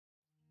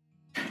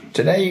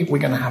Today we're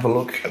going to have a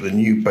look at the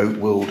new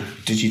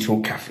Boatworld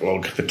digital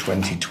catalogue for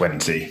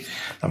 2020.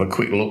 Have a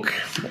quick look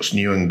at what's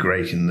new and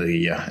great in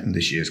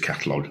this year's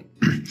catalogue.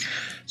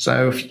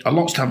 So a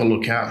lot to have a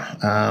look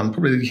at.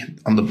 Probably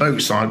on the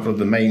boat side, one of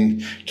the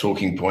main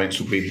talking points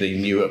will be the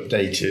new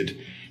updated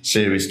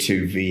Series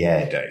 2 V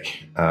Air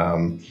deck.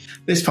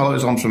 This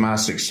follows on from our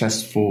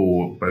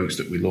successful boats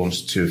that we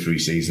launched 2 or 3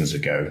 seasons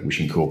ago,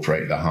 which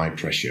incorporate the high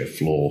pressure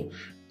floor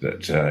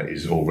that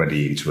is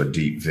already into a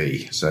deep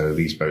V. So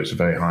these boats are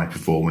very high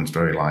performance,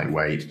 very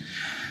lightweight.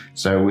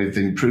 So we've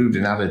improved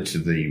and added to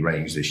the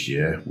range this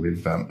year.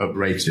 We've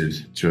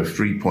uprated to a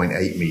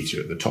 3.8 metre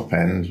at the top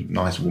end,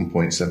 nice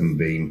 1.7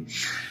 beam.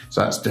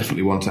 So that's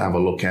definitely one to have a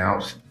look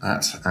out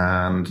at.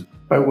 And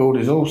Boatworld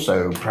is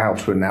also proud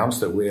to announce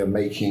that we are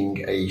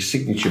making a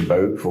signature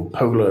boat for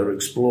Polar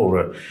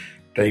Explorer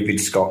David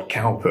Scott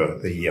Cowper,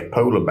 the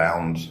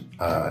polar-bound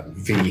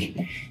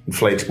V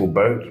inflatable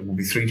boat. It will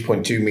be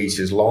 3.2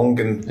 metres long,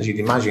 and as you'd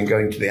imagine,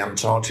 going to the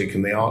Antarctic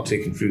and the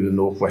Arctic and through the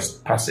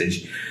Northwest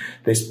Passage,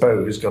 this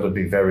boat has got to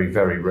be very,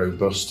 very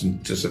robust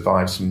and to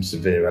survive some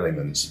severe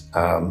elements.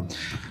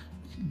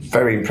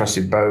 Very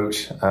impressive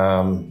boat.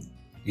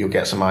 You'll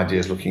get some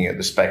ideas looking at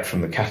the spec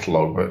from the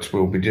catalogue, but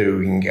we'll be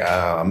doing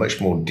a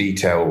much more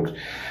detailed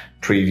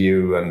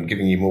preview and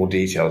giving you more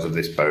details of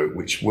this boat,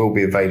 which will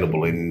be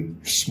available in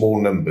small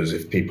numbers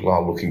if people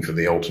are looking for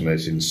the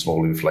ultimate in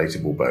small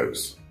inflatable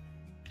boats.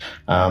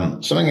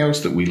 Something else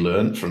that we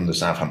learned from the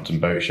Southampton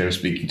Boat Show,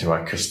 speaking to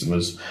our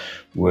customers,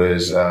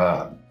 was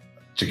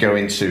to go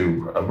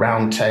into a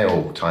round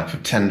tail type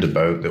of tender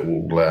boat that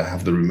will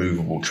have the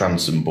removable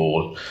transom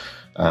board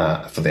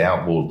for the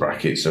outboard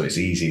bracket, so it's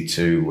easy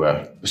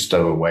to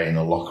stow away in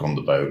a locker on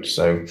the boat.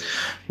 So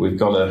we're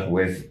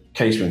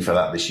catering for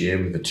that this year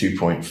with a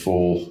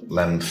 2.4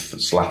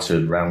 length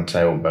slatted round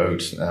tail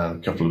boat, a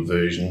couple of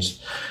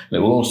versions. And it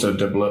will also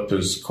double up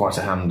as quite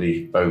a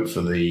handy boat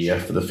for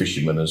the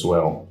fishermen as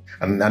well.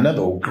 And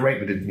another great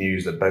bit of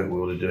news that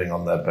Boatworld are doing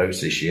on their boats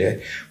this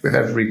year, with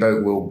every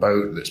Boatworld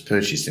boat that's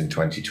purchased in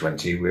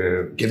 2020,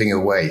 we're giving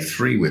away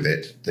free with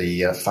it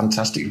the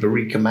fantastic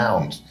Barika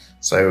mount.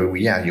 So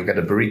yeah, you'll get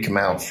a Barika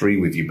mount free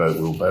with your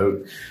Boatworld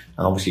boat.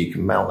 And obviously you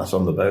can mount that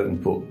on the boat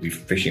and put your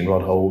fishing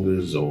rod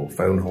holders or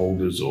phone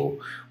holders or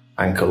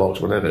anchor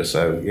locks, whatever.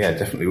 So yeah,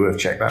 definitely worth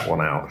check that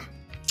one out.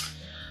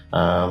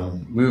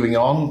 Moving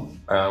on,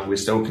 we're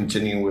still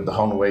continuing with the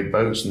Honway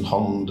boats and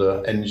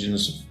Honda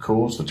engines, of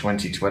course, for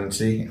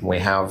 2020.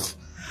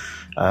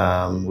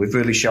 And we've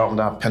really sharpened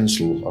our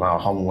pencil on our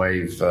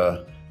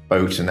Honwave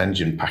boat and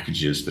engine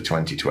packages for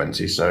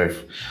 2020. So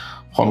if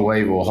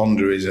Honwave or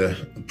Honda is a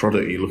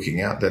product you're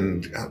looking at,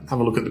 then have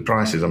a look at the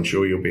prices. I'm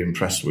sure you'll be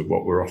impressed with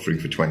what we're offering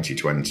for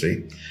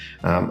 2020.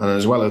 And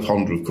as well as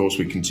Honda, of course,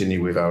 we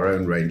continue with our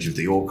own range of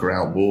the Orca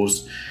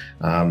outboards.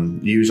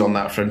 News on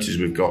that front is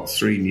we've got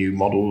 3 new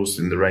models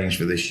in the range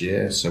for this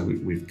year. So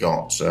we've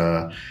got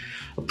a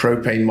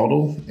propane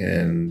model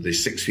in the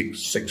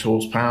 6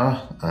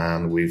 horsepower,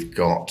 and we've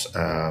got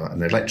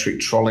an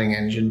electric trolling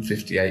engine,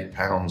 58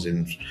 pounds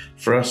in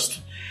thrust.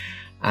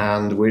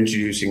 And we're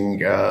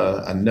introducing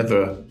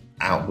another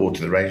outboard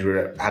to the range.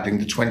 We're adding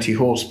the 20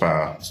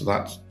 horsepower. So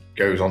that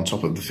goes on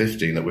top of the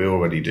 15 that we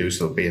already do. So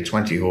there'll be a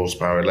 20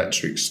 horsepower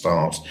electric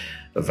start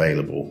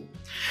available.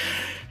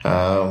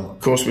 Of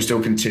course, we're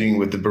still continuing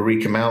with the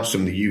Barika mounts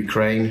from the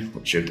Ukraine,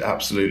 which are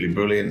absolutely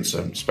brilliant,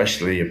 so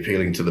especially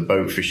appealing to the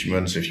boat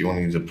fishermen. So if you're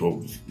wanting to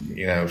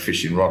put,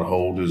 fishing rod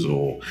holders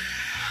or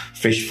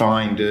fish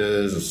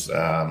finders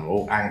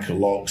or anchor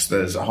locks,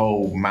 there's a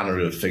whole manner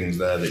of things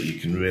there that you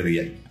can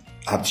really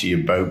add to your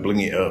boat, bling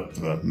it up,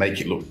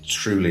 make it look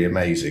truly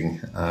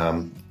amazing.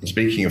 And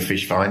speaking of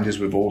fish finders,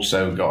 we've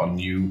also got a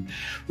new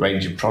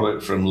range of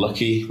product from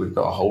Lucky. We've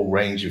got a whole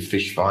range of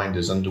fish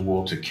finders,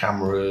 underwater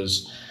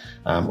cameras,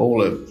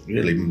 all are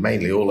really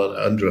mainly all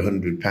under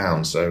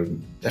 £100. So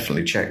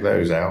definitely check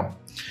those out.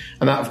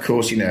 And that, of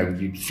course,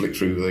 you flick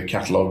through the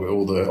catalogue,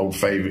 all the old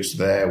favourites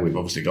there. We've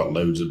obviously got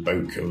loads of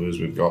boat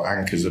covers. We've got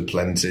anchors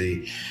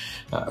aplenty.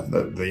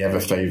 The ever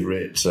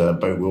favourite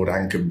Boatworld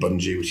anchor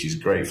bungee, which is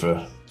great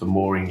for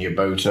mooring your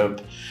boat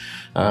up.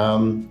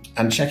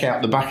 And check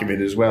out the back of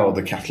it as well,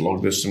 the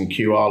catalogue. There's some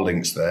QR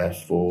links there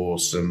for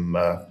some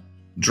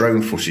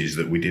drone footage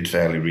that we did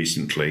fairly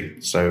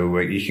recently. So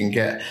you can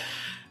get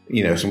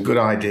some good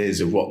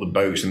ideas of what the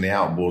boats and the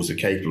outboards are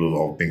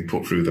capable of being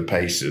put through the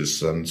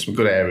paces, and some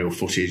good aerial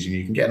footage, and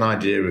you can get an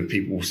idea of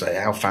people will say,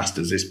 how fast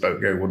does this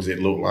boat go? What does it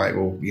look like?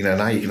 Well,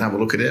 now you can have a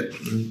look at it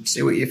and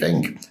see what you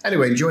think.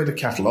 Anyway, enjoy the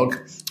catalogue,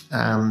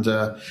 and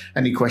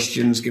any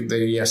questions, give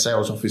the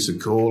sales office a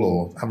call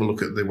or have a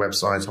look at the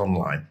website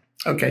online.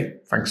 Okay,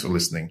 thanks for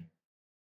listening.